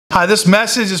Hi, this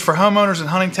message is for homeowners in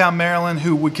Huntingtown, Maryland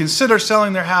who would consider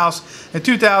selling their house in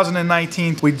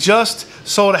 2019. We just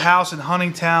sold a house in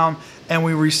Huntingtown and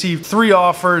we received 3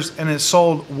 offers and it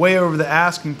sold way over the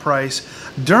asking price.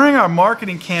 During our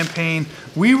marketing campaign,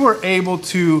 we were able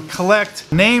to collect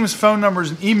names, phone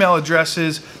numbers, and email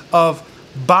addresses of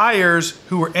buyers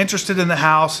who were interested in the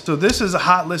house. So this is a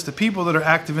hot list of people that are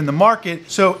active in the market.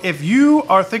 So if you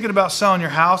are thinking about selling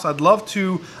your house, I'd love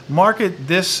to market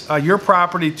this your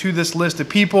property to this list of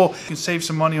people. You can save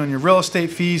some money on your real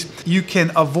estate fees. You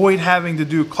can avoid having to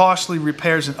do costly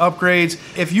repairs and upgrades.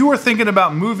 If you are thinking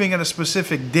about moving at a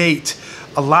specific date,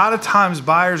 a lot of times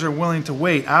buyers are willing to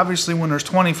wait. Obviously, when there's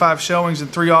 25 showings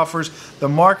and 3 offers, the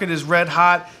market is red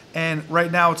hot. And right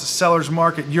now it's a seller's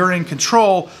market. You're in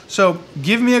control. So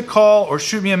give me a call or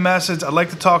shoot me a message. I'd like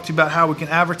to talk to you about how we can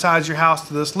advertise your house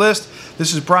to this list.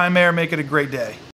 This is Brian Mayer. Make it a great day.